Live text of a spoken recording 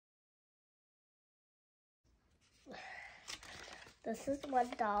This is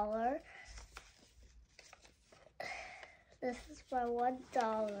 $1. This is for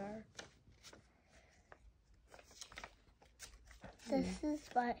 $1. This is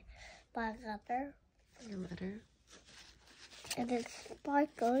my letter. Your letter. And it's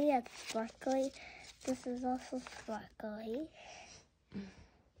sparkly and sparkly. This is also sparkly.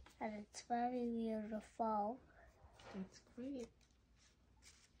 And it's very beautiful. That's great.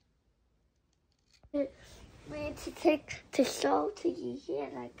 We need to take to show to you here.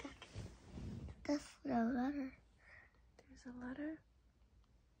 And I got this little letter. There's a letter.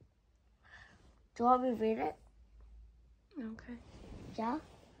 Do you want me to read it? Okay. Yeah?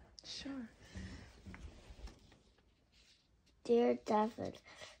 Sure. Dear David,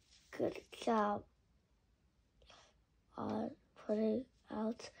 good job on putting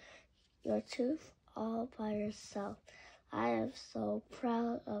out your tooth all by yourself. I am so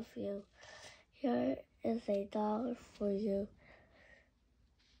proud of you. Here is $1 for you.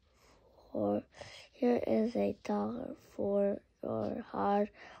 Here is $1 for your hard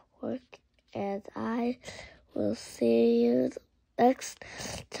work, and I will see you next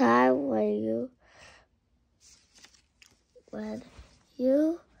time when you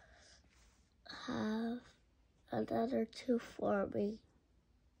have another tooth for me.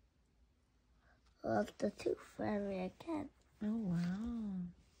 Love the tooth fairy again. Oh, wow.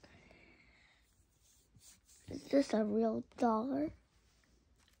 Is this a real dollar?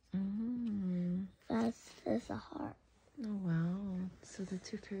 That's a heart. Oh, wow. So the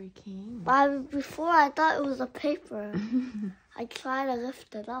tooth fairy came. But before I thought it was a paper. I tried to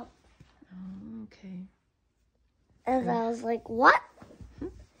lift it up. Oh, okay. And I was like, what?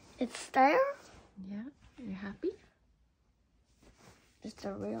 It's there? Yeah. Are you happy? It's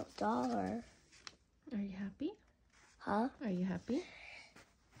a real dollar. Are you happy? Huh? Are you happy?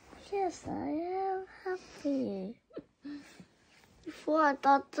 Yes, I am happy. Before I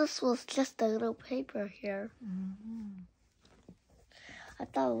thought this was just a little paper here. I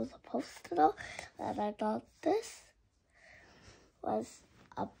thought it was a Post-it note, and I thought this was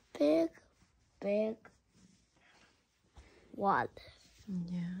a big one.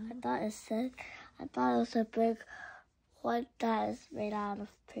 Yeah. I thought it was a big one that is made out of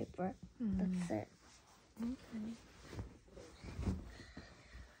paper. That's it. Okay.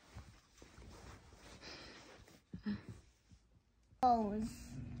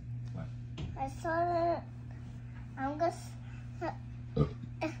 I saw it.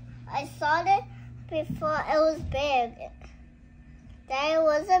 I saw it before it was big. Then it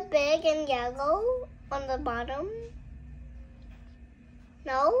wasn't big and yellow on the bottom.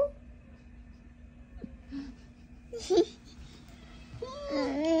 No? 地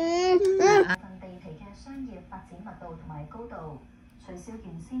皮嘅商業發展密度同埋高度，取消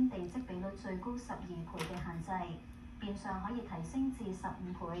原先地積比率最高12倍嘅限制，變相可以提升至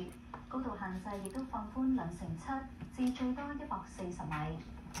15倍。高度限制亦都放寬2/7至最多140米。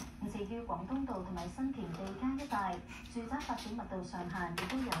至於廣東道同埋新田地街一帶，住宅發展密度上限亦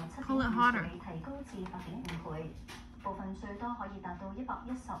都由7.5倍提高至8.5倍，部分最多可以達到115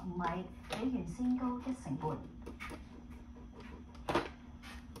米，比原先高1成半。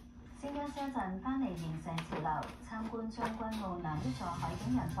 先休息一陣，返嚟形成潮流，參觀將軍澳南一座海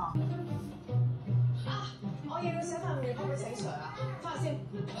景人房。我要小朋友幫佢洗水啊！翻去先。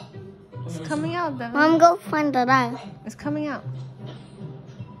It's coming out, Devin. Mom, go find the light. It's coming out.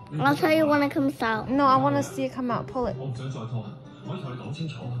 I'll tell you when it comes out. No, I want to see it come out. Pull it. 我唔想再拖，可以同你講清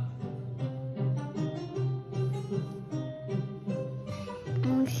楚。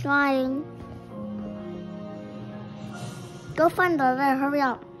I'm trying. Go find the light. Hurry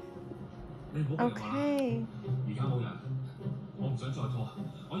up. 你唔好俾人話。 Okay. 而家冇人，我唔想再拖，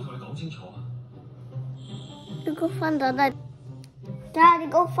可以同你講清楚。 You go find the light. Daddy,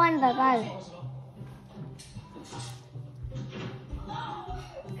 go find the light.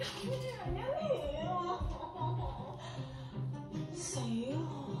 死喎！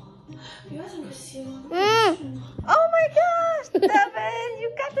而家仲要笑。 Oh my gosh, Devin, you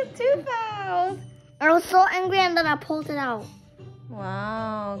got the tooth out. I was so angry and then I pulled it out.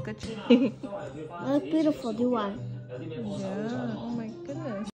 Wow, good job. That's beautiful. Do one. Yeah. Oh my goodness.